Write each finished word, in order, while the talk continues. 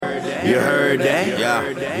You heard that? Yeah,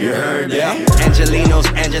 you heard that?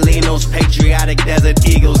 Angelinos, patriotic desert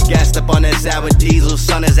eagles, gassed up on that sour diesel.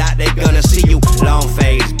 Sun is out, they gonna see you. Long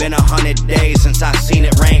phase, been 100 days since I seen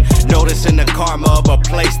it rain. Noticing the karma of a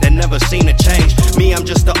place that never seemed to change. Me, I'm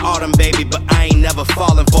just the autumn baby, but I ain't never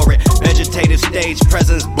falling for it. Vegetative stage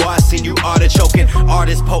presence, boy, I seen you artichoking.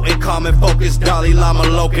 Artist, potent, calm and focused, Dalai Lama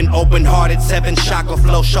Loken, open-hearted, seven chakra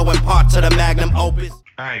flow, showing parts of the magnum opus.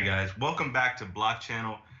 Alright guys, welcome back to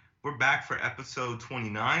BlockChannel. We're back for episode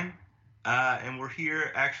 29, and we're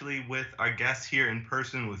here actually with our guests here in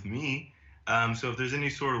person with me. So if there's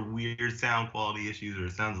any sort of weird sound quality issues or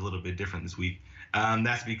it sounds a little bit different this week,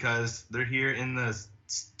 that's because they're here in the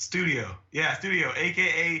studio. Yeah, studio,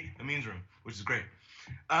 aka Amin's room, which is great.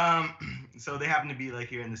 So they happen to be like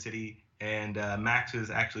here in the city, and Max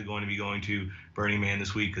is actually going to be going to Burning Man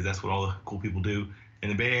this week because that's what all the cool people do in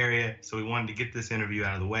the Bay Area. So we wanted to get this interview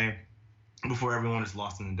out of the way before everyone is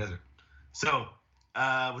lost in the desert. So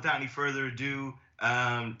without any further ado,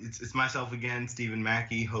 it's myself again, Stephen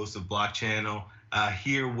Mackey, host of BlockChannel,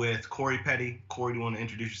 here with Corey Petty. Corey, do you want to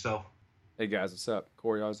introduce yourself? Hey guys, what's up?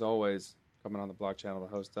 Corey, as always, coming on the BlockChannel to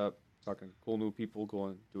host up, talking to cool new people,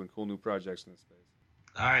 doing cool new projects in this space.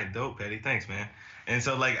 All right, dope, Petty. Thanks, man. And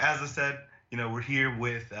so, like, as I said, you know, we're here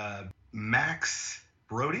with Max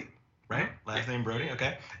Brody, right? Last name Brody,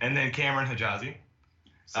 okay. And then Cameron Hijazi,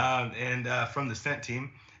 and from the Scent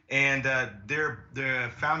team. And they're the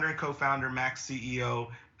founder and co-founder, Max CEO,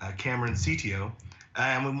 Cameron CTO.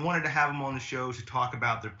 And we wanted to have them on the show to talk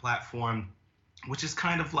about their platform, which is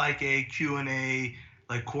kind of like a Q&A,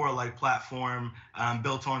 like Quora-like platform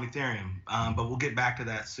built on Ethereum. But we'll get back to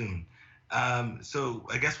that soon. So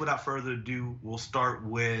I guess without further ado, we'll start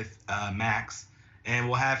with Max, and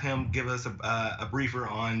we'll have him give us a briefer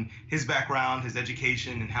on his background, his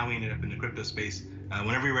education, and how he ended up in the crypto space.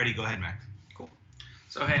 Whenever you're ready, go ahead, Max. Cool.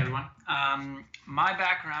 So hey everyone, my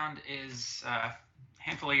background is a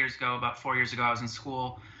handful of years ago, about 4 years ago, I was in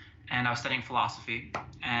school and I was studying philosophy,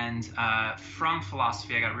 and from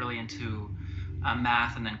philosophy I got really into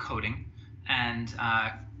math and then coding, and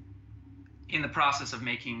in the process of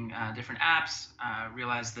making different apps,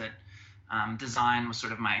 realized that design was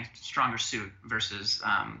sort of my stronger suit versus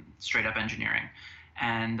straight up engineering,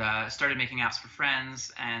 and started making apps for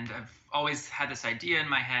friends. And I've always had this idea in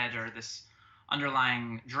my head, or this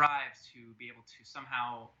underlying drive to be able to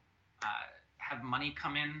somehow have money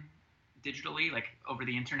come in digitally, like over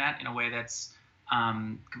the internet, in a way that's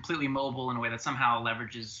completely mobile, in a way that somehow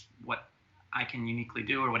leverages what I can uniquely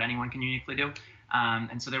do, or what anyone can uniquely do.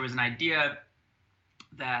 And so there was an idea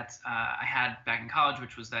that I had back in college,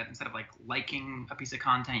 which was that instead of like liking a piece of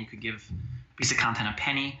content, you could give a piece of content a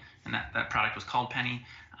penny, and that product was called Penny.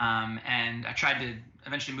 And I tried to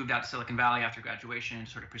eventually moved out to Silicon Valley after graduation to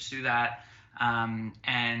sort of pursue that.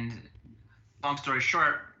 And long story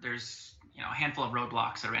short, there's a handful of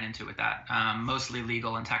roadblocks I ran into with that, mostly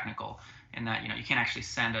legal and technical, in that you can't actually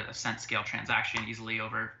send a cent scale transaction easily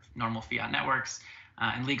over normal fiat networks.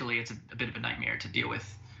 And legally, it's a bit of a nightmare to deal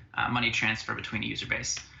with money transfer between a user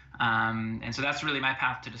base. And so that's really my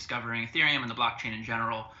path to discovering Ethereum and the blockchain in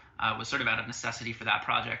general, was sort of out of necessity for that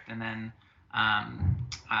project. And then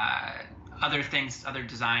other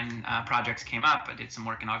design projects came up. I did some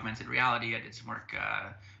work in augmented reality. I did some work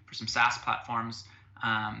for some SaaS platforms.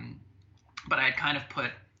 But I had kind of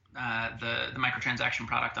put the microtransaction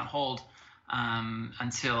product on hold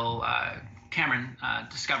until Cameron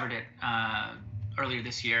discovered it earlier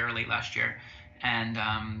this year or late last year, and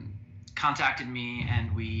contacted me,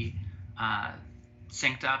 and we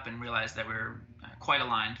synced up and realized that we're quite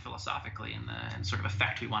aligned philosophically in the sort of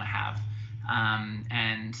effect we want to have,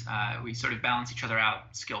 and we sort of balance each other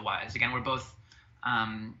out skill-wise. Again, we're both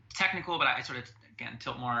technical, but I sort of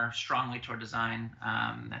tilt more strongly toward design.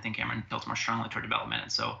 I think Cameron tilts more strongly toward development,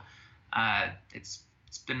 and so it's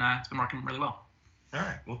been working really well. All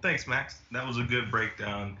right. Well, thanks, Max. That was a good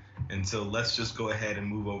breakdown. And so let's just go ahead and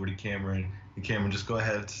move over to Cameron. And Cameron, just go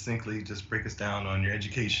ahead succinctly, just break us down on your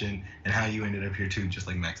education and how you ended up here too, just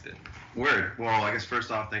like Max did. Word. Well, I guess first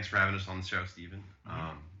off, thanks for having us on the show, Stephen.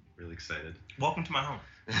 Really excited. Welcome to my home.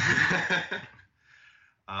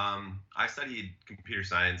 I studied computer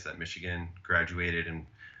science at Michigan, graduated, and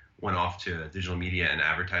went off to a digital media and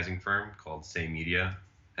advertising firm called Say Media.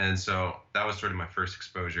 And so that was sort of my first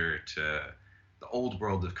exposure to the old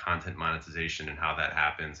world of content monetization and how that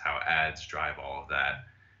happens, how ads drive all of that.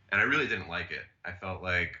 And I really didn't like it. I felt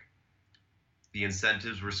like the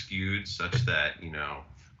incentives were skewed such that,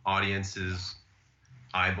 audiences,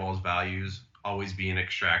 eyeballs, values always being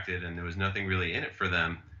extracted, and there was nothing really in it for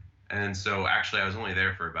them. And so actually I was only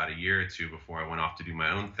there for about a year or two before I went off to do my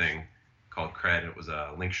own thing. called Cred. It was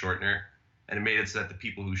a link shortener, and it made it so that the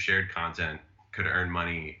people who shared content could earn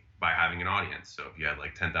money by having an audience. So if you had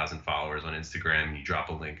like 10,000 followers on Instagram and you drop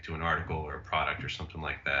a link to an article or a product or something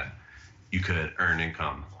like that, you could earn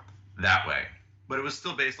income that way. But it was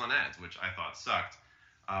still based on ads, which I thought sucked.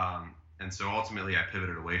 And so ultimately I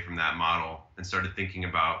pivoted away from that model and started thinking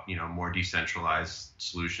about, more decentralized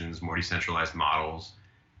solutions, more decentralized models.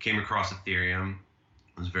 Came across Ethereum,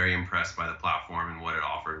 was very impressed by the platform and what it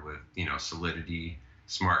offered with, Solidity,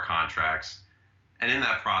 smart contracts. And in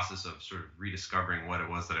that process of sort of rediscovering what it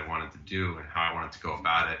was that I wanted to do and how I wanted to go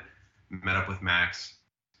about it, met up with Max,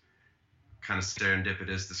 kind of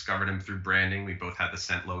serendipitous, discovered him through branding. We both had the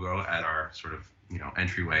Cent logo at our sort of,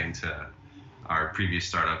 entryway into our previous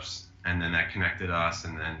startups. And then that connected us.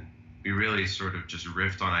 And then we really sort of just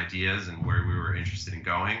riffed on ideas and where we were interested in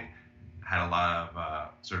going. Had a lot of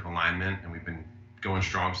sort of alignment, and we've been going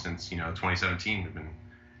strong since, 2017. We've been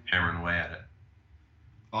hammering away at it.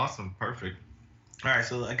 Awesome. Perfect. All right.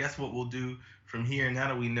 So I guess what we'll do from here, now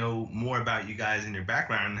that we know more about you guys and your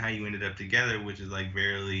background and how you ended up together, which is like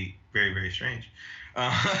very, very, very strange.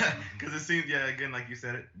 Because it seems, again, like you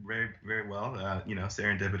said it very, very well,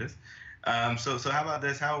 serendipitous. So how about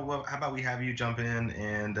this? How about we have you jump in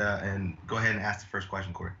and go ahead and ask the first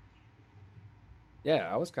question, Corey? Yeah,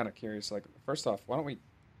 I was kind of curious. Like, first off, why don't we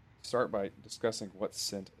start by discussing what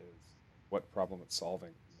Cent is, what problem it's solving,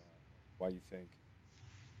 and, why you think.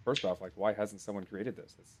 First off, like, why hasn't someone created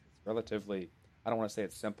this? It's relatively, I don't want to say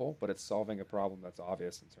it's simple, but it's solving a problem that's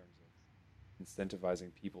obvious in terms of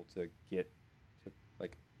incentivizing people to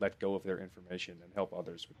let go of their information and help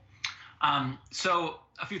others. So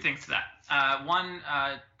a few things to that. One,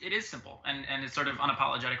 it is simple, and it's sort of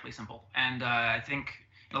unapologetically simple. And I think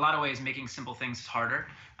in a lot of ways, making simple things is harder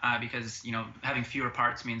because, having fewer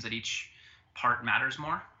parts means that each part matters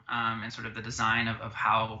more. And sort of the design of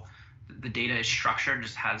how the data is structured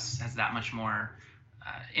just has that much more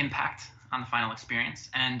impact on the final experience.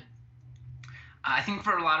 And I think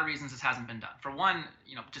for a lot of reasons, this hasn't been done. For one,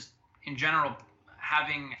 just in general,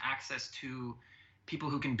 having access to people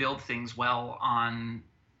who can build things well on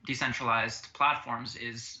decentralized platforms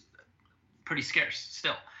is pretty scarce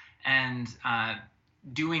still. And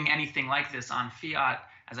doing anything like this on fiat,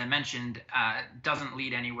 as I mentioned, doesn't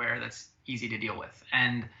lead anywhere that's easy to deal with.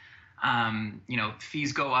 And,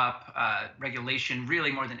 fees go up, regulation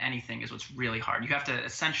really more than anything is what's really hard. You have to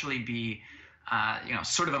essentially be,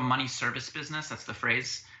 sort of a money service business, that's the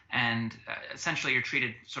phrase. And essentially you're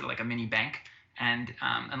treated sort of like a mini bank. And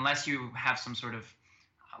unless you have some sort of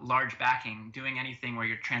large backing, doing anything where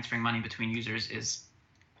you're transferring money between users is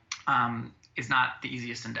not the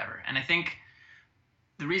easiest endeavor. And I think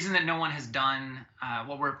the reason that no one has done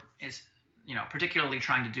what we're particularly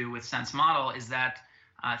trying to do with Cent's model is that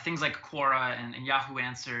things like Quora and Yahoo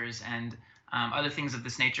Answers and other things of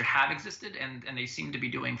this nature have existed, and they seem to be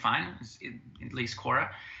doing fine, at least Quora.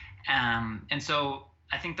 And so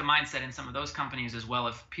I think the mindset in some of those companies as well,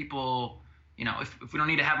 if people, if we don't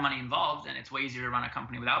need to have money involved, and it's way easier to run a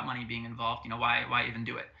company without money being involved, why even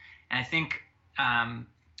do it? And I think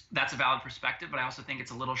that's a valid perspective, but I also think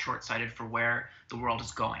it's a little short-sighted for where the world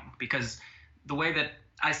is going. Because the way that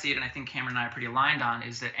I see it, and I think Cameron and I are pretty aligned on,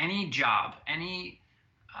 is that any job, any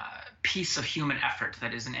piece of human effort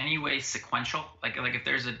that is in any way sequential, like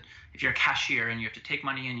if you're a cashier and you have to take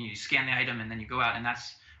money and you scan the item and then you go out and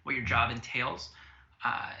that's what your job entails,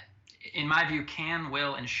 in my view,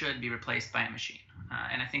 will, and should be replaced by a machine.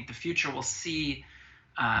 And I think the future will see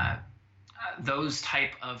those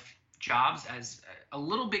type of jobs as a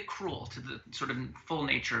little bit cruel to the sort of full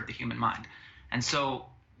nature of the human mind. And so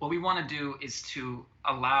what we want to do is to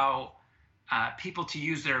allow people to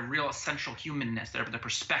use their real essential humanness, their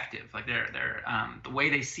perspective, like their the way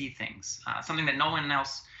they see things, something that no one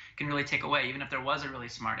else can really take away. Even if there was a really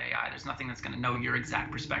smart AI, there's nothing that's going to know your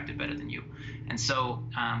exact perspective better than you. And so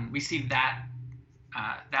we see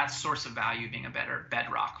that source of value being a better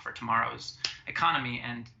bedrock for tomorrow's economy.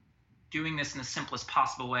 And doing this in the simplest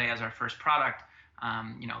possible way as our first product,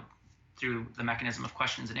 through the mechanism of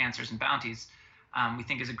questions and answers and bounties, we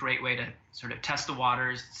think is a great way to sort of test the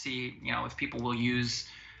waters, see, if people will use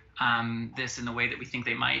this in the way that we think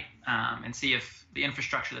they might, and see if the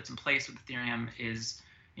infrastructure that's in place with Ethereum is,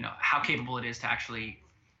 how capable it is to actually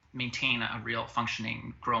maintain a real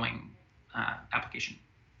functioning, growing application.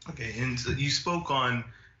 Okay, and so you spoke on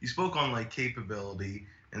like capability,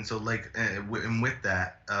 and so and with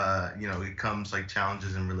that, it comes like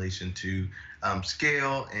challenges in relation to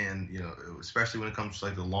scale, and especially when it comes to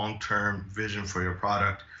like the long-term vision for your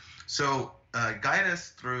product. So guide us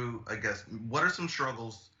through, I guess, what are some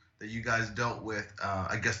struggles that you guys dealt with,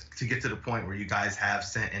 I guess, to get to the point where you guys have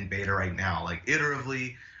Scent in beta right now? Like,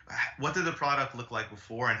 iteratively, what did the product look like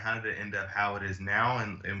before, and how did it end up how it is now,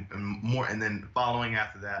 and more, and then following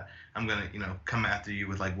after that, I'm gonna, come after you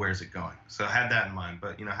with like, where's it going? So I had that in mind,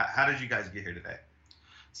 but how did you guys get here today?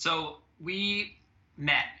 So we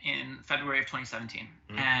met in February of 2017,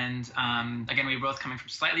 and again, we were both coming from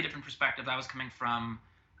slightly different perspectives. I was coming from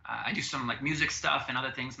I do some like music stuff and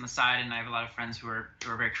other things on the side, and I have a lot of friends who are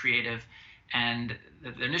very creative. And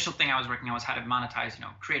the initial thing I was working on was how to monetize,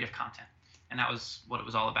 creative content, and that was what it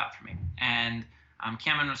was all about for me. And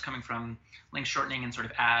Cameron was coming from link shortening and sort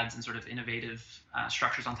of ads and sort of innovative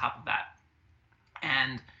structures on top of that.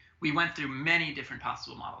 And we went through many different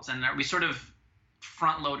possible models, and we sort of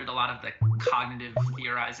front-loaded a lot of the cognitive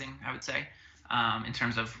theorizing, I would say. In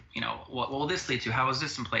terms of, what will this lead to? How is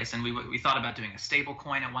this in place? And we thought about doing a stable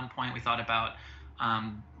coin at one point. We thought about,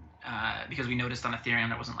 because we noticed on Ethereum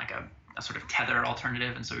there wasn't like a sort of tether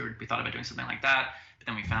alternative. And so we thought about doing something like that. But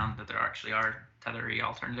then we found that there actually are tethery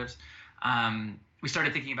alternatives. We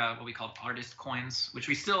started thinking about what we called artist coins, which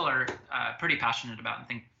we still are pretty passionate about and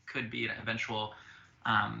think could be an eventual,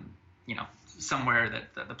 somewhere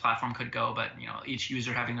that the platform could go. But, each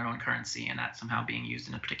user having their own currency and that somehow being used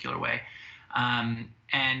in a particular way.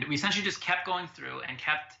 And we essentially just kept going through and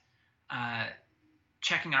kept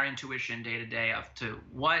checking our intuition day to day of to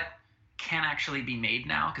what can actually be made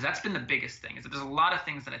now, because that's been the biggest thing. Is that there's a lot of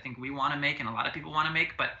things that I think we want to make and a lot of people want to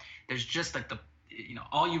make, but there's just like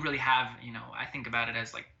all you really have, I think about it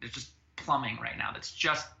as like there's just plumbing right now that's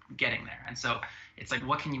just getting there. And so it's like,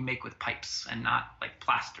 what can you make with pipes and not like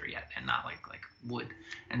plaster yet, and not like wood?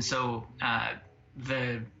 And so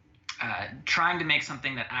trying to make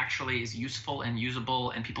something that actually is useful and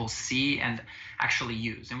usable and people see and actually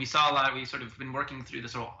use. And we saw we sort of been working through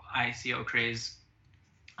this whole ICO craze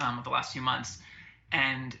of the last few months.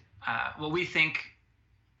 And where we think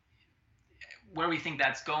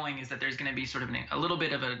that's going is that there's going to be sort of a little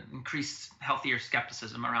bit of an increased, healthier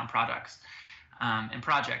skepticism around products and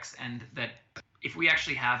projects. And that if we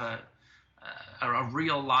actually have a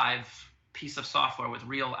real live piece of software with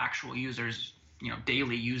real actual users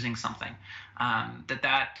daily using something,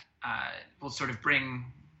 that will sort of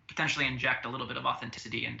potentially inject a little bit of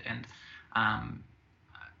authenticity and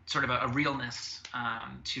sort of a realness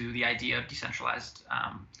to the idea of decentralized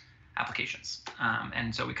applications.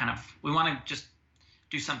 And so we want to just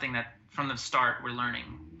do something that from the start we're learning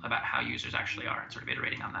about how users actually are and sort of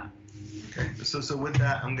iterating on that. Okay, so with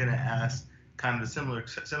that, I'm going to ask kind of a similar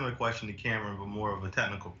question to Cameron, but more of a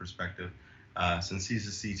technical perspective, since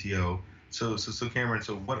he's the CTO. So Cameron,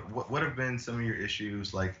 so what have been some of your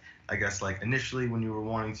issues, like, I guess, like initially when you were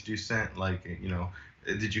wanting to do Scent, like,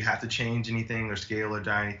 did you have to change anything or scale or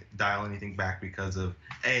dial anything back because of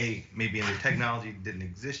maybe the technology didn't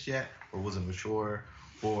exist yet or wasn't mature,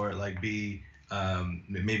 or like B,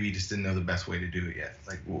 maybe you just didn't know the best way to do it yet?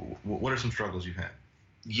 Like, what are some struggles you've had?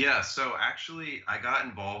 Yeah, so actually I got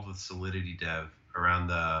involved with Solidity Dev around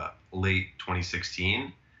the late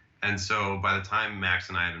 2016. And so by the time Max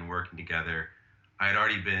and I had been working together, I had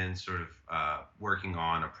already been sort of working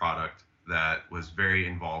on a product that was very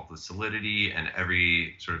involved with Solidity and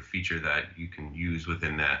every sort of feature that you can use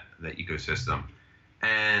within that ecosystem.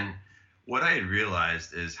 And what I had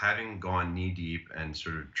realized is, having gone knee deep and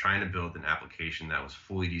sort of trying to build an application that was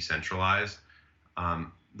fully decentralized,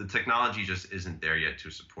 the technology just isn't there yet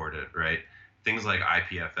to support it, right? Things like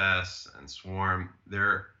IPFS and Swarm,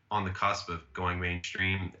 they're on the cusp of going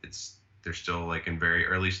mainstream. They're still like in very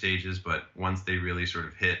early stages, but once they really sort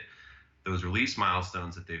of hit those release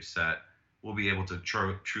milestones that they've set, we'll be able to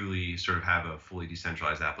truly sort of have a fully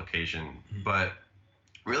decentralized application. Mm-hmm. But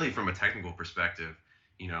really, from a technical perspective,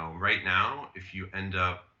 right now, if you end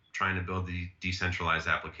up trying to build the decentralized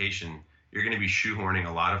application, you're going to be shoehorning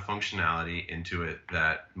a lot of functionality into it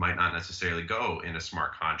that might not necessarily go in a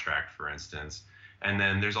smart contract, for instance. And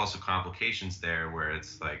then there's also complications there where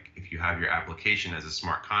it's like, if you have your application as a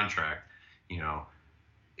smart contract,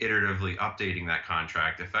 iteratively updating that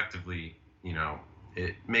contract effectively,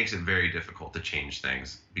 it makes it very difficult to change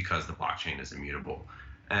things because the blockchain is immutable.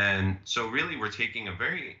 And so really we're taking a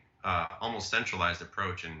very almost centralized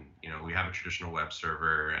approach, and we have a traditional web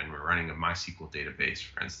server and we're running a MySQL database,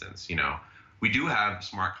 for instance. We do have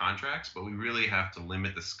smart contracts, but we really have to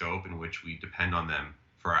limit the scope in which we depend on them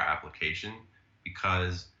for our application,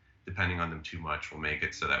 because depending on them too much will make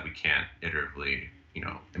it so that we can't iteratively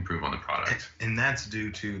improve on the product. And that's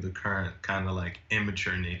due to the current kind of like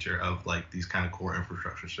immature nature of like these kind of core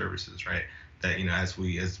infrastructure services, right? That as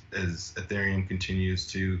Ethereum continues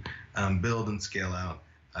to build and scale out,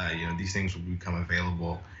 these things will become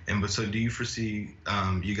available. And but so do you foresee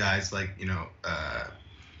you guys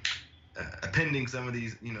appending some of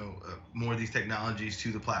these, more of these technologies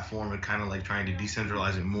to the platform and kind of like trying to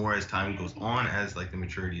decentralize it more as time goes on, as like the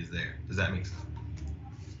maturity is there? Does that make sense?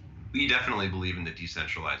 We definitely believe in the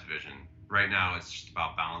decentralized vision. Right now, it's just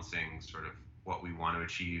about balancing sort of what we want to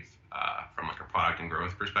achieve from like a product and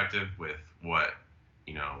growth perspective with what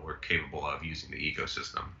we're capable of using the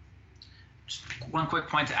ecosystem. Just one quick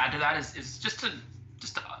point to add to that is just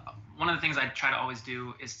one of the things I try to always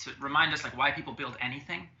do is to remind us like why people build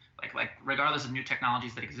anything. Like regardless of new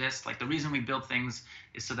technologies that exist, like the reason we build things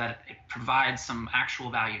is so that it provides some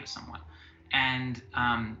actual value to someone. And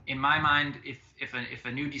in my mind, if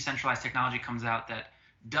a new decentralized technology comes out that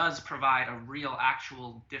does provide a real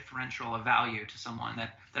actual differential of value to someone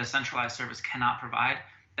that a centralized service cannot provide,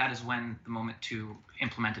 that is when the moment to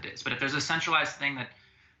implement it is. But if there's a centralized thing that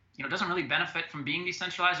doesn't really benefit from being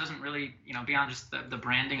decentralized, doesn't really beyond just the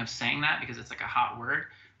branding of saying that because it's like a hot word,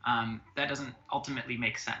 that doesn't ultimately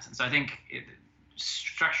make sense. And so I think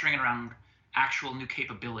structuring it around actual new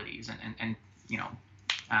capabilities and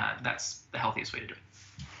that's the healthiest way to do it.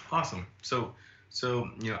 Awesome. So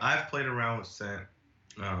I've played around with Scent.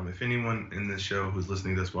 If anyone in this show who's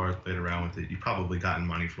listening this far has played around with it, you've probably gotten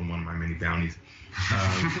money from one of my many bounties.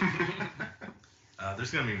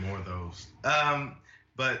 There's gonna be more of those.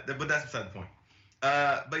 But that's beside the point.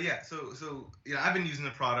 But yeah, so I've been using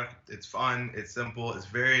the product. It's fun. It's simple. It's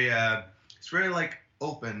very like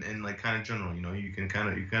open and like kind of general. You can kind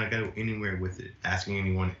of go anywhere with it, asking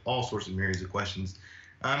anyone all sorts of myriads of questions.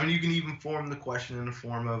 And you can even form the question in the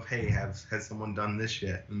form of, hey, has someone done this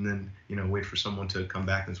yet? And then wait for someone to come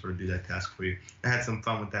back and sort of do that task for you. I had some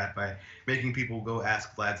fun with that by making people go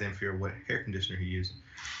ask Vlad Zamfir what hair conditioner he used.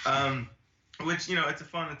 Which it's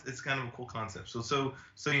it's kind of a cool concept. So the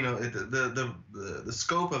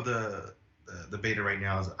scope of the beta right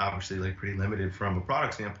now is obviously like pretty limited from a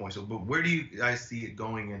product standpoint. So, but where do you guys see it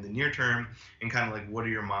going in the near term, and kind of like what are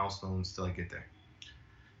your milestones to like get there?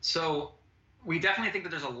 So we definitely think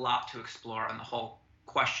that there's a lot to explore on the whole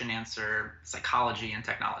question answer psychology and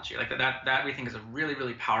technology. Like that we think is a really,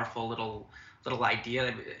 really powerful little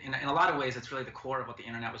idea. In a lot of ways, it's really the core of what the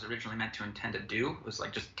internet was originally meant to intend to do. It was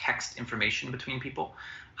like just text information between people.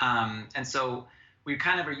 And so we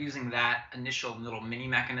kind of are using that initial little mini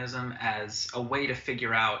mechanism as a way to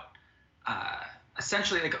figure out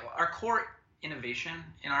essentially like our core innovation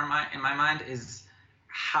in my mind is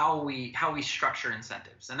how we structure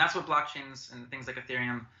incentives. And that's what blockchains and things like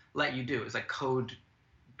Ethereum let you do, is like code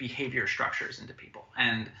behavior structures into people.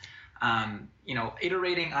 And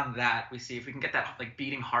iterating on that, we see if we can get that like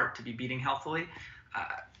beating heart to be beating healthily.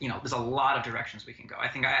 There's a lot of directions we can go. I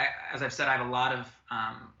think as I've said, I have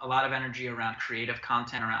a lot of energy around creative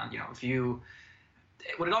content, around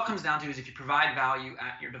what it all comes down to is if you provide value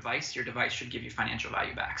at your device should give you financial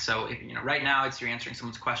value back. So right now you're answering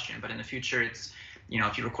someone's question, but in the future it's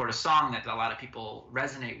if you record a song that a lot of people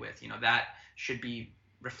resonate with, that should be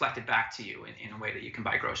reflected back to you in a way that you can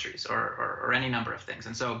buy groceries or any number of things.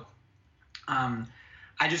 And so I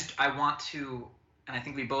want to, and I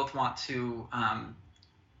think we both want to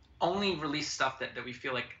only release stuff that we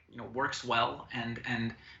feel like works well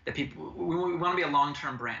and that people we want to be a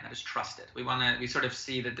long-term brand that is trusted. We sort of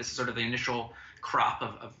see that this is sort of the initial crop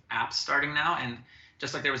of apps starting now, and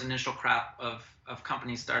just like there was an initial crop of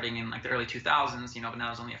companies starting in like the early 2000s, but now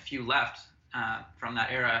there's only a few left from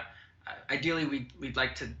that era. Ideally, we'd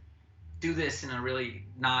like to do this in a really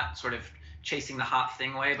not sort of chasing the hot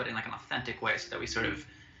thing way, but in like an authentic way, so that we sort of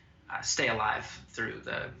stay alive through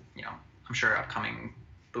the I'm sure upcoming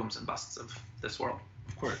booms and busts of this world.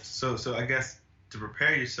 Of course. So I guess to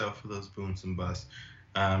prepare yourself for those booms and busts,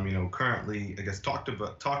 currently I guess talk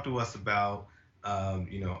to us about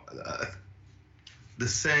the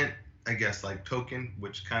Scent, I guess, like token,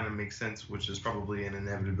 which kind of makes sense, which is probably an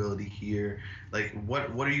inevitability here. Like what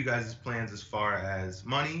are you guys' plans as far as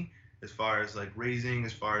money, as far as like raising,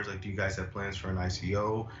 as far as like do you guys have plans for an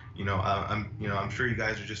ICO? I'm sure you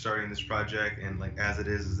guys are just starting this project, and like as it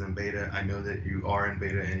is in beta. I know that you are in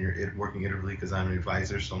beta and you're working iteratively because I'm an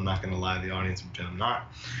advisor, so I'm not going to lie to the audience and pretend I'm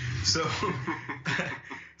not. So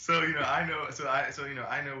I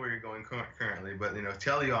know where you're going currently, but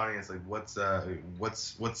tell the audience like what's the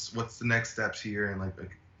next steps here, and like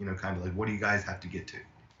kind of like what do you guys have to get to?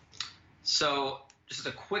 So just as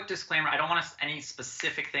a quick disclaimer, I don't want any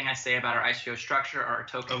specific thing I say about our ICO structure or our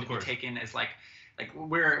token to be taken as like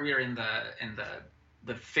we're in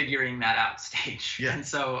the figuring that out stage. Yeah. And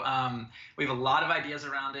so we have a lot of ideas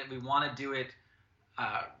around it. We want to do it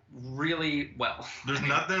really well. There's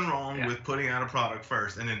nothing wrong yeah. with putting out a product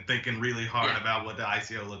first and then thinking really hard Yeah. about what the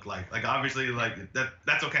ICO look like. Like obviously, like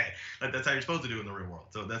that's okay. Like that's how you're supposed to do in the real world.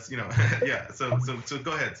 So that's yeah. So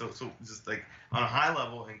go ahead. So just like on a high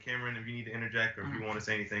level, and Cameron, if you need to interject or if you want to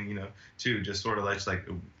say anything, too, just sort of like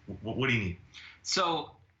what do you need?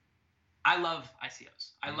 So I love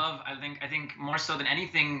ICOs. I think more so than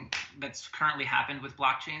anything that's currently happened with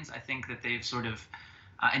blockchains, I think that they've sort of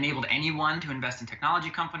enabled anyone to invest in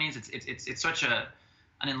technology companies. It's such an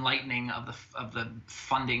enlightening of the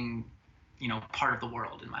funding, part of the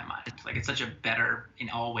world in my mind. It's such a better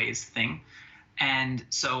in all ways thing, and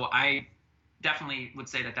so I definitely would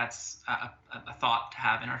say that that's a thought to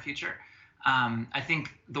have in our future. I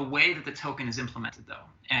think the way that the token is implemented, though,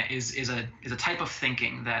 is a type of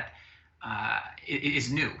thinking that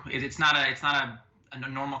is new. It's not a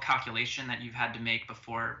normal calculation that you've had to make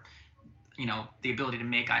before, the ability to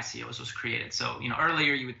make ICOs was created. So,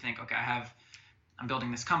 earlier you would think, okay, I'm building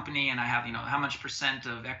this company and I have, how much %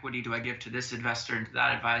 of equity do I give to this investor and to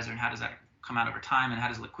that advisor, and how does that come out over time, and how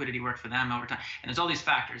does liquidity work for them over time? And there's all these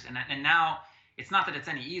factors. And now it's not that it's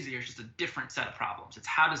any easier, it's just a different set of problems. It's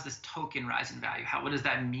how does this token rise in value? What does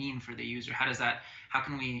that mean for the user? How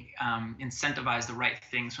can we incentivize the right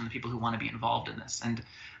things from the people who want to be involved in this? And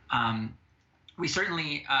we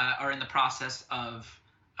certainly are in the process of,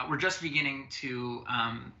 we're just beginning to,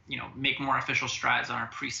 make more official strides on our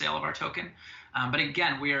pre-sale of our token. But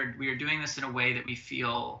again, we are doing this in a way that we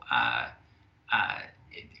feel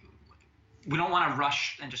we don't want to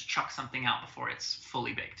rush and just chuck something out before it's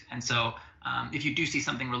fully baked. And so if you do see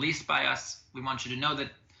something released by us, we want you to know that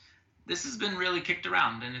this has been really kicked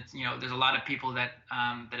around, and it's, there's a lot of people that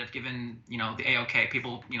have given, the AOK,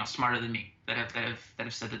 people, smarter than me, that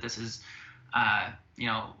have said that this is,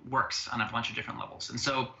 works on a bunch of different levels. And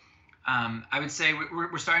so I would say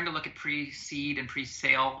we're starting to look at pre-seed and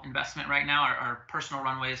pre-sale investment right now. Our personal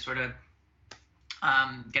runway is sort of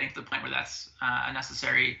getting to the point where that's a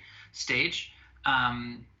necessary stage.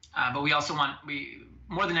 But we also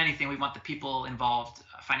more than anything, we want the people involved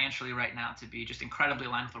financially right now to be just incredibly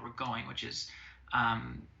aligned with where we're going, which is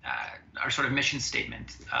our sort of mission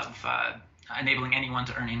statement of enabling anyone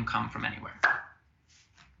to earn income from anywhere.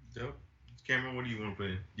 Dope. Cameron, what do you want to put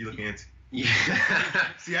in? You looking at? Yeah.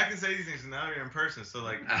 See, I can say these things, and now you're in person. So,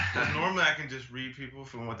 normally I can just read people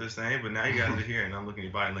from what they're saying, but now you guys are here, and I'm looking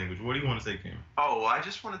at body language. What do you want to say, Cameron? Oh, well, I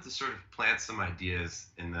just wanted to sort of plant some ideas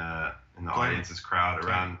in the audience's crowd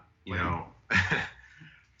around,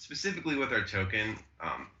 specifically with our token.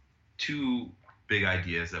 Two big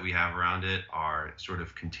ideas that we have around it are sort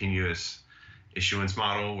of continuous issuance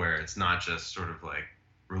model, where it's not just sort of like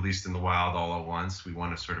released in the wild all at once. We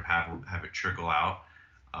want to sort of have it trickle out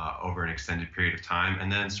over an extended period of time. And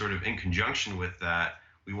then sort of in conjunction with that,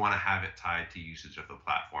 we want to have it tied to usage of the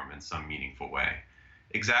platform in some meaningful way.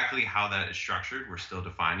 Exactly how that is structured, we're still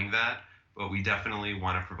defining that, but we definitely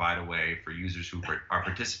want to provide a way for users who are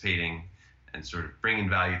participating and sort of bringing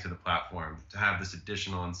value to the platform to have this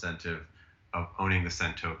additional incentive of owning the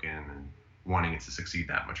Cent token and wanting it to succeed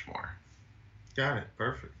that much more. Got it.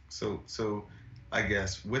 Perfect. So I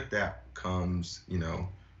guess with that comes,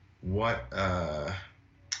 what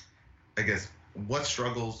what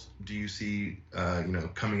struggles do you see,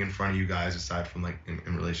 coming in front of you guys, aside from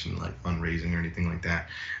in relation to fundraising or anything like that?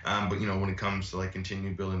 But when it comes to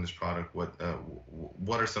continue building this product,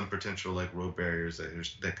 what are some potential road barriers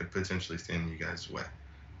that could potentially stand in you guys' way?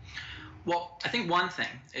 Well, I think one thing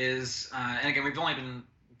is, and again,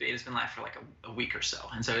 beta's been live for a week or so,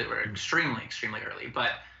 and so we're extremely, extremely early.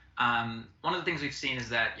 But one of the things we've seen is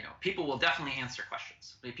that people will definitely answer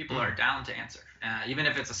questions. People are down to answer, even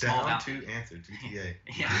if it's a small down amount. to answer. GTA.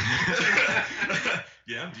 Yeah.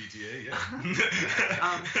 Yeah, I'm GTA. Yeah.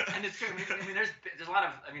 And it's true. There's a lot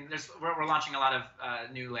of. We're launching a lot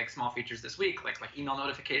of new small features this week, like email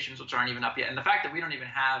notifications, which aren't even up yet. And the fact that we don't even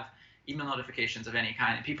have email notifications of any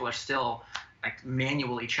kind, and people are still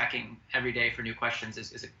manually checking every day for new questions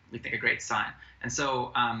is we think a great sign. And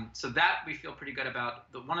so that we feel pretty good about.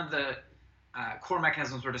 One of the core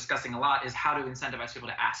mechanisms we're discussing a lot is how to incentivize people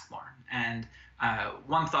to ask more. And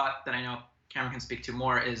one thought that I know Cameron can speak to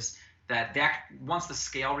more is that once the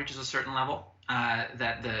scale reaches a certain level,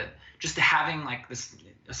 that just having this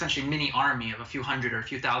essentially mini army of a few hundred or a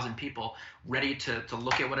few thousand people ready to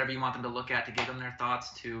look at whatever you want them to look at, to give them their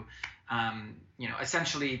thoughts, to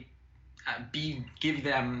essentially give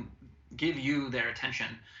you their attention.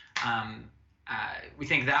 We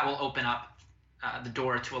think that will open up the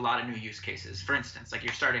door to a lot of new use cases. For instance,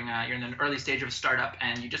 you're in an early stage of a startup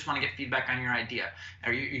and you just want to get feedback on your idea,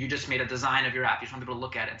 or you just made a design of your app. You just want people to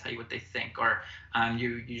look at it and tell you what they think, or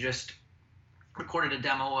you just recorded a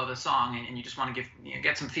demo of a song and you just want to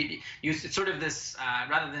get some feedback. It's sort of this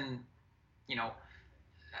rather than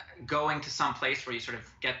going to some place where you sort of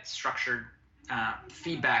get structured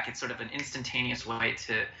feedback. It's sort of an instantaneous way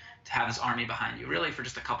to have this army behind you, really for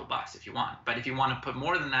just a couple bucks if you want. But if you want to put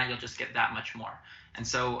more than that, you'll just get that much more. And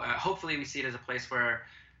so hopefully we see it as a place where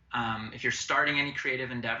if you're starting any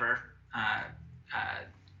creative endeavor,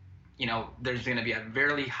 there's going to be a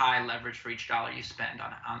very high leverage for each dollar you spend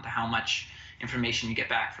on how much information you get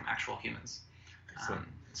back from actual humans. So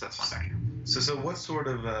that's one factor. So what sort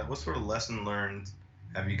of lesson learned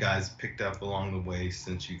have you guys picked up along the way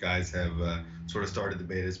since you guys have sort of started the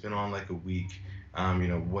beta? It's been on like a week.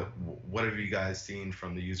 What have you guys seen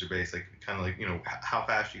from the user base? Like kind of like how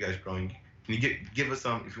fast you guys growing? Can you give us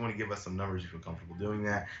some, if you want to give us some numbers, you feel comfortable doing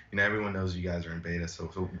that? Everyone knows you guys are in beta, so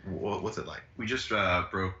what's it like? We just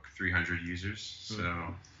broke 300 users,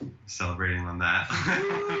 so celebrating on that.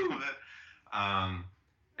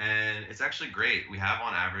 And it's actually great. We have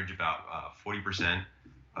on average about 40%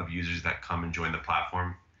 of users that come and join the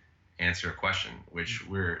platform answer a question, which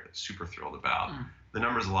we're super thrilled about. The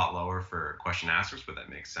number's a lot lower for question askers, but that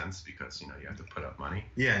makes sense because you have to put up money.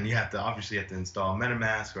 Yeah, and you have to install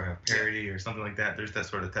MetaMask or have parity or something like that. There's that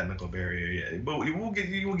sort of technical barrier. Yeah, but you will get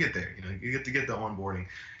there. You get to get the onboarding.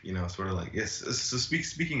 Sort of like yes. So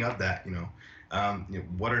speaking of that,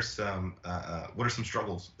 what are some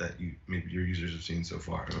struggles that maybe your users have seen so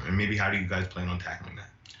far, and maybe how do you guys plan on tackling that?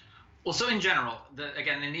 Well, so in general, the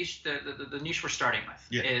niche the niche we're starting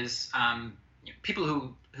with is people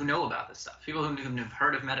who know about this stuff, people who have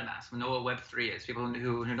heard of MetaMask, who know what Web3 is, people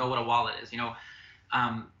who know what a wallet is.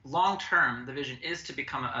 Long term, the vision is to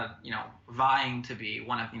become vying to be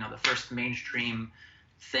one of the first mainstream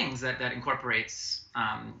things that incorporates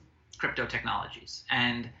crypto technologies.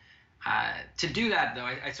 And to do that, though,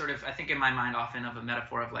 I think in my mind often of a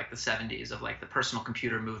metaphor of like the 70s, of like the personal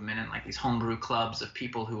computer movement and like these homebrew clubs of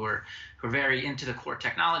people who are very into the core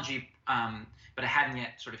technology, but it hadn't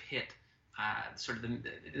yet sort of hit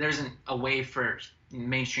there isn't a way for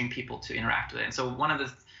mainstream people to interact with it. And so one of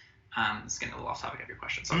the it's getting a little off topic of your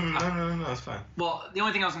question. So no, it's fine. Well, the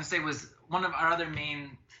only thing I was going to say was one of our other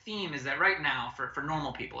main theme is that right now for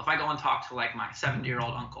normal people, if I go and talk to like my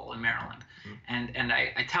 70-year-old uncle in Maryland and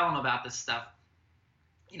I tell him about this stuff,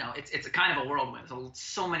 it's a kind of a whirlwind. There's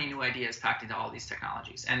so many new ideas packed into all these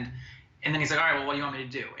technologies. And then he's like, all right, well, what do you want me to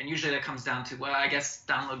do? And usually that comes down to, well, I guess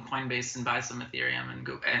download Coinbase and buy some Ethereum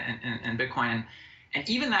and Bitcoin. And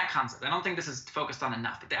even that concept, I don't think this is focused on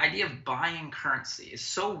enough. But the idea of buying currency is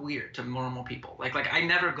so weird to normal people. Like I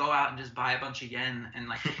never go out and just buy a bunch of yen and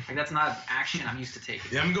like that's not action I'm used to taking.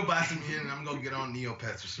 Yeah, I'm gonna go buy some yen and I'm gonna get on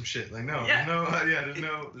Neopets or some shit. Like there's no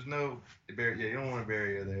barrier. Yeah, you don't want a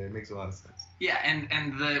barrier there. It makes a lot of sense. Yeah,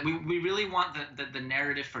 and we really want the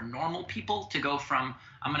narrative for normal people to go from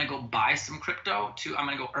I'm gonna go buy some crypto to I'm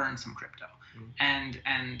gonna go earn some crypto, and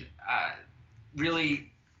really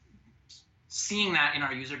seeing that in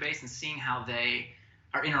our user base and seeing how they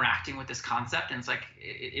are interacting with this concept. And it's like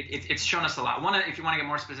it's shown us a lot. If you want to get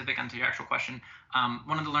more specific onto your actual question,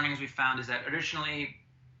 one of the learnings we found is that originally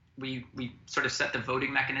we sort of set the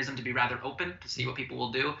voting mechanism to be rather open to see what people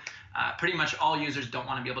will do. Pretty much all users don't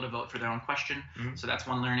want to be able to vote for their own question, so that's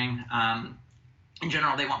one learning. In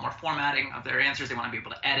general, they want more formatting of their answers. They want to be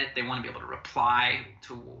able to edit. They want to be able to reply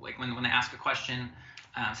to like when they ask a question,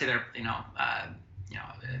 say they're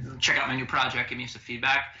check out my new project, give me some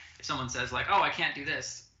feedback. If someone says like, oh, I can't do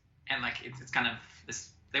this, and like it's kind of this,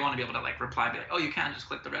 they want to be able to like reply, be like, oh, you can just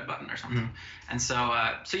click the red button or something. And so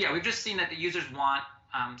yeah, we've just seen that the users want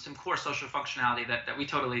some core social functionality that we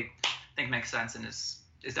totally think makes sense and is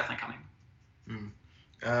definitely coming.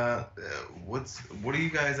 What are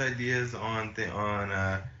you guys' ideas on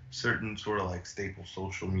certain sort of like staple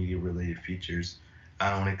social media related features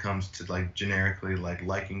when it comes to like generically like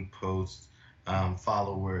liking posts,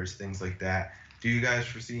 followers, things like that? Do you guys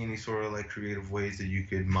foresee any sort of like creative ways that you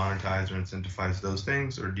could monetize or incentivize those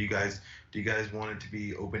things, or do you guys want it to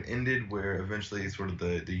be open-ended where eventually sort of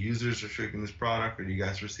the users are shaping this product, or do you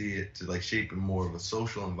guys foresee it to like shape in more of a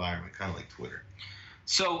social environment, kind of like Twitter?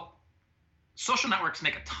 So social networks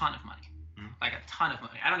make a ton of money, like a ton of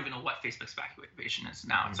money. I don't even know what Facebook's valuation is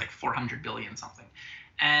now. It's like 400 billion something,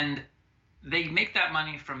 and they make that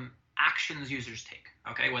money from actions users take.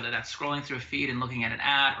 Okay, whether that's scrolling through a feed and looking at an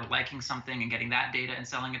ad or liking something and getting that data and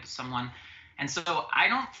selling it to someone. And so I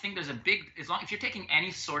don't think there's if you're taking any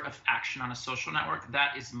sort of action on a social network,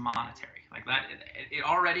 that is monetary. Like that, it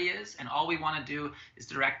already is, and all we want to do is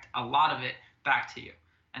direct a lot of it back to you.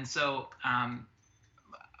 And so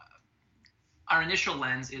our initial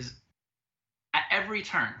lens is at every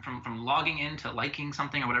turn, from logging in to liking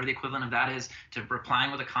something or whatever the equivalent of that is, to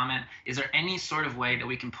replying with a comment, is there any sort of way that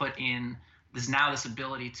we can put in this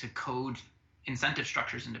ability to code incentive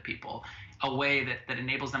structures into people, a way that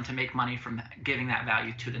enables them to make money from giving that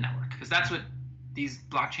value to the network? Because that's what these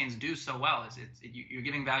blockchains do so well, is you're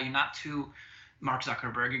giving value not to Mark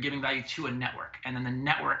Zuckerberg, you're giving value to a network, and then the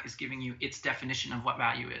network is giving you its definition of what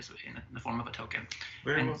value is in the form of a token.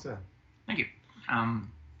 Very well said. Thank you.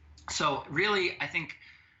 So really, I think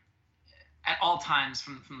at all times,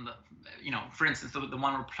 from the, for instance, the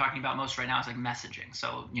one we're talking about most right now is like messaging.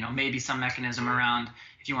 So, maybe some mechanism around,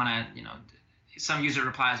 if you want to, some user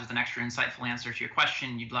replies with an extra insightful answer to your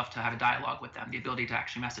question, you'd love to have a dialogue with them. The ability to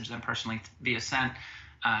actually message them personally via sent,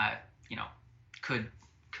 could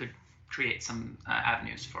create some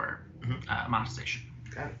avenues for monetization.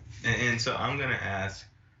 Got it. And so I'm going to ask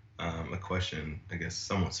a question, I guess,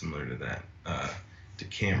 somewhat similar to that, to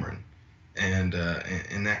Cameron. And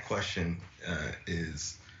that question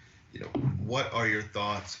is, what are your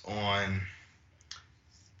thoughts on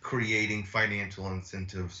creating financial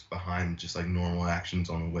incentives behind just like normal actions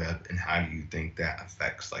on the web, and how do you think that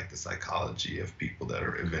affects like the psychology of people that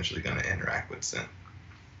are eventually going to interact with Cent?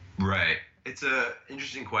 Right. It's a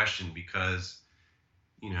interesting question because,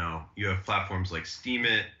 you have platforms like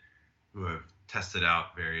Steemit who have tested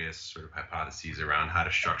out various sort of hypotheses around how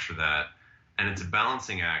to structure that. And it's a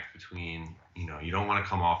balancing act between, you don't want to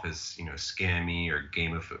come off as, scammy or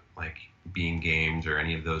like being gamed or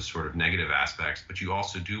any of those sort of negative aspects, but you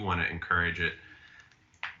also do want to encourage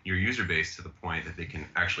your user base to the point that they can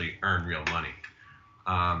actually earn real money.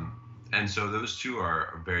 And so those two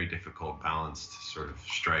are a very difficult balance to sort of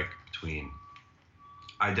strike between.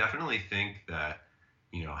 I definitely think that,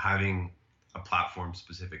 having a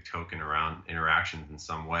platform-specific token around interactions in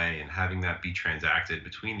some way and having that be transacted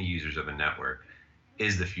between the users of a network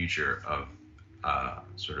is the future of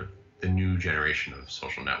sort of the new generation of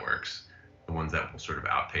social networks, the ones that will sort of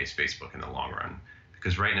outpace Facebook in the long run.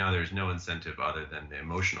 Because right now there's no incentive other than the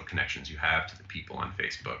emotional connections you have to the people on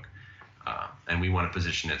Facebook. And we want to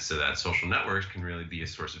position it so that social networks can really be a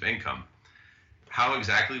source of income. How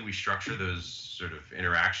exactly we structure those sort of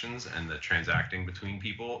interactions and the transacting between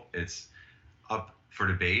people, it's up for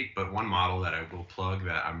debate, but one model that I will plug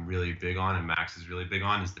that I'm really big on and Max is really big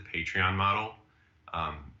on is the Patreon model.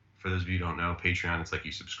 For those of you who don't know, Patreon, it's like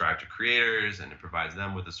you subscribe to creators and it provides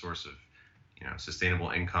them with a source of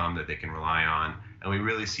sustainable income that they can rely on. And we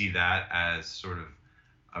really see that as sort of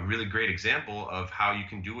a really great example of how you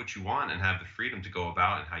can do what you want and have the freedom to go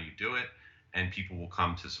about and how you do it, and people will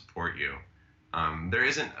come to support you. There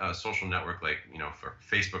isn't a social network like, for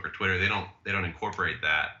Facebook or Twitter, they don't incorporate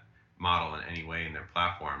that model in any way in their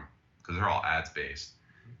platform because they're all ads based.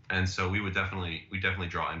 And so we definitely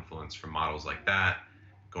draw influence from models like that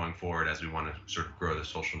going forward as we want to sort of grow the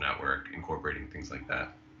social network, incorporating things like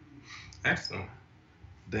that. Excellent.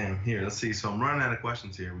 Damn, here, let's see. So I'm running out of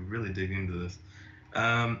questions here. We really dig into this.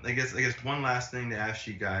 I guess one last thing to ask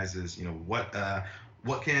you guys is,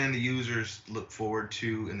 what can the users look forward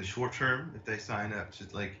to in the short term if they sign up to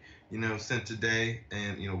Cent today,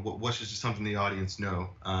 and what's just something the audience know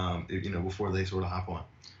before they sort of hop on?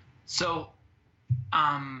 So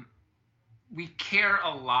we care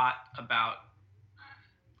a lot about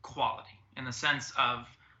quality in the sense of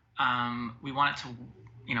we want it to,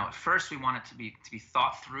 at first we want it to be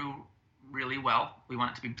thought through really well. We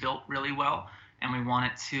want it to be built really well, and we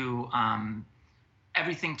want it to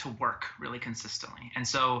everything to work really consistently. And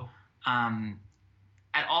so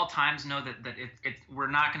at all times know that we're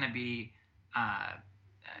not going to be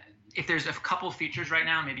if there's a couple features right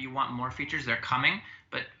now, maybe you want more features, they're coming,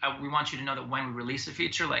 but we want you to know that when we release a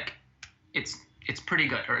feature, like it's pretty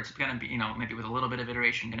good, or it's going to be, maybe with a little bit of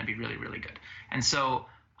iteration, going to be really, really good. And so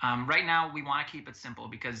right now we want to keep it simple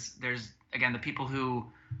because there's, again, the people who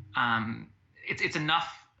it's enough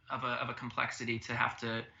of a complexity to have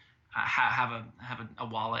to have a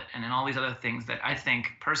wallet and all these other things that I think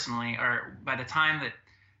personally are, by the time that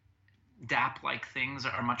DApp-like things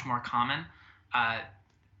are much more common,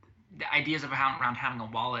 the ideas of around having a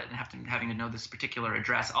wallet and having to know this particular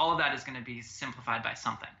address, all of that is going to be simplified by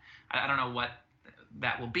something. I don't know what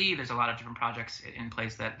that will be. There's a lot of different projects in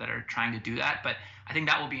place that are trying to do that, but I think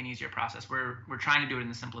that will be an easier process. We're trying to do it in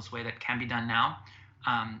the simplest way that can be done now.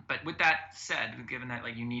 But with that said, given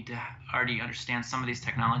that you need to already understand some of these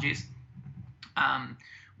technologies,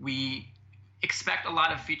 we expect a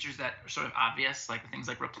lot of features that are sort of obvious, like things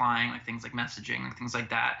like replying, like things like messaging, like things like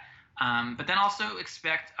that. But then also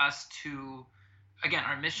expect us to, again,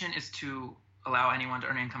 our mission is to allow anyone to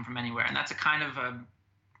earn income from anywhere, and that's a kind of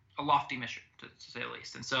a lofty mission, to say the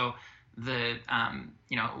least. And so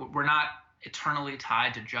we're not eternally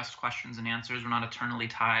tied to just questions and answers. We're not eternally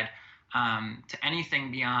tied to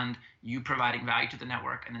anything beyond you providing value to the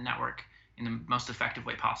network and the network in the most effective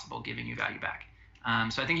way possible, giving you value back.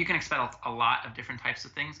 So I think you can expect a lot of different types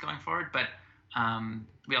of things going forward, but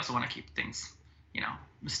we also want to keep things,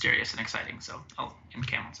 mysterious and exciting. So I'll end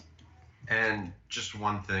Cam on something. And just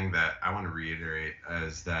one thing that I want to reiterate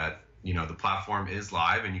is that, the platform is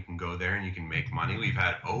live and you can go there and you can make money. We've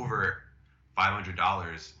had over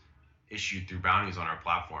 $500 issued through bounties on our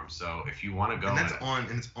platform. So if you want to go, and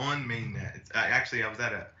it's on mainnet. I was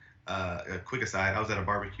at a quick aside. I was at a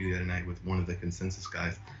barbecue the other night with one of the consensus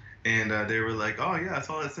guys, and they were like, "Oh yeah, I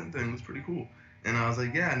saw that Cent thing. It was pretty cool." And I was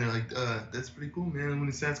like, "Yeah," and they're like, "That's pretty cool, man. When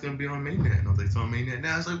it said it's gonna be on mainnet," and I was like, "It's on mainnet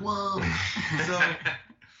now." I was like, "Whoa!" So.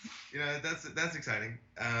 That's exciting.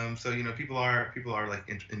 So people are like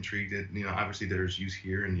intrigued. Obviously there's use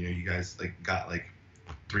here, and you guys like got like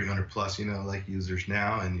 300 plus like users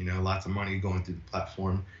now, and lots of money going through the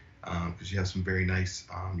platform because you have some very nice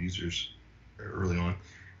users early on.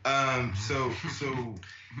 So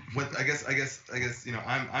what I guess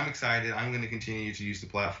I'm excited. I'm going to continue to use the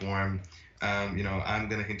platform. I'm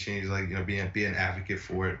going to continue to be an advocate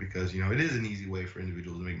for it because it is an easy way for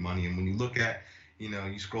individuals to make money. And when you look at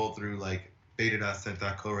you scroll through like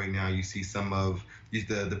beta.cent.co right now, you see some of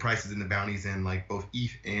the prices and the bounties in like both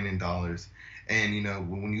ETH and in dollars. And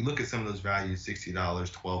when you look at some of those values, $60,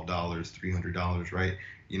 $12, $300, right?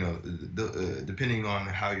 Depending on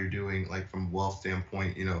how you're doing, like from a wealth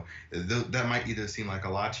standpoint, that might either seem like a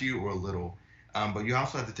lot to you or a little. But you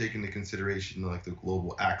also have to take into consideration like the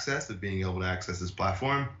global access of being able to access this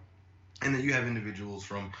platform. And that you have individuals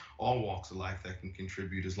from all walks of life that can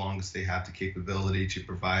contribute as long as they have the capability to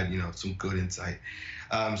provide, some good insight.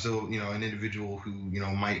 So, an individual who,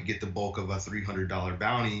 might get the bulk of a $300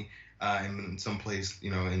 bounty in some place,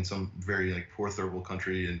 in some very like poor third world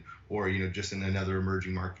country, or just in another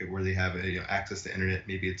emerging market where they have access to internet.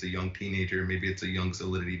 Maybe it's a young teenager, maybe it's a young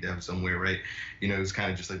Solidity dev somewhere, right? It's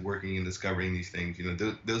kind of just like working and discovering these things.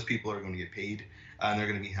 Those people are going to get paid. And they're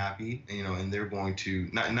going to be happy, and they're going to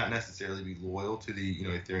not necessarily be loyal to the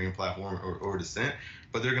Ethereum platform or to Cent,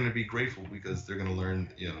 but they're going to be grateful because they're going to learn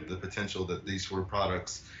the potential that these sort of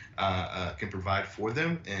products can provide for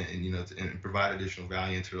them, and provide additional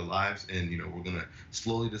value into their lives. And we're going to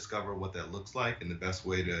slowly discover what that looks like and the best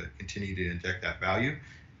way to continue to inject that value.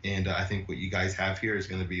 And I think what you guys have here is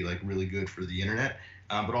going to be like really good for the internet,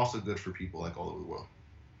 but also good for people like all over the world.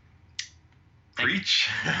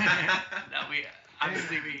 Preach.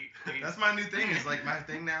 Obviously, that's my new thing. Is like my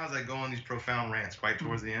thing now is I go on these profound rants right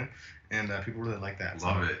towards the end, and people really like that.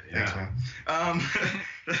 Love it. Yeah. Thanks,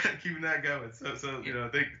 man. Keeping that going. So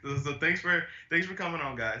thanks for coming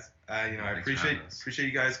on, guys. I appreciate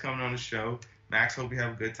you guys coming on the show. Max, hope you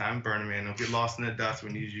have a good time. Burning, man. Don't get lost in the dust.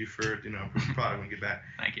 We need you for for the product when we get back.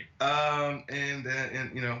 Thank you.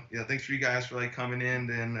 Thanks for you guys for like coming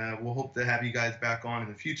in, and we'll hope to have you guys back on in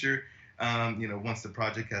the future. Once the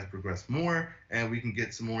project has progressed more and we can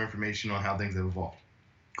get some more information on how things have evolved.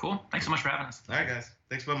 Cool. Thanks so much for having us. All right, guys.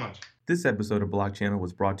 Thanks so much. This episode of BlockChannel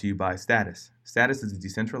was brought to you by Status. Status is a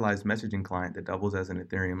decentralized messaging client that doubles as an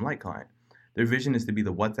Ethereum-like client. Their vision is to be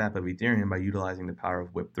the WhatsApp of Ethereum by utilizing the power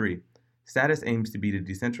of Web3. Status aims to be the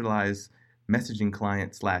decentralized messaging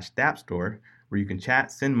client / dApp store where you can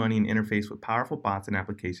chat, send money, and interface with powerful bots and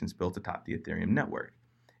applications built atop the Ethereum network.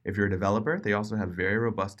 If you're a developer, they also have very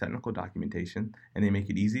robust technical documentation, and they make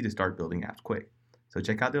it easy to start building apps quick. So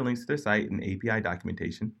check out their links to their site and API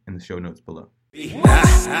documentation in the show notes below. You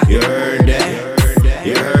heard that?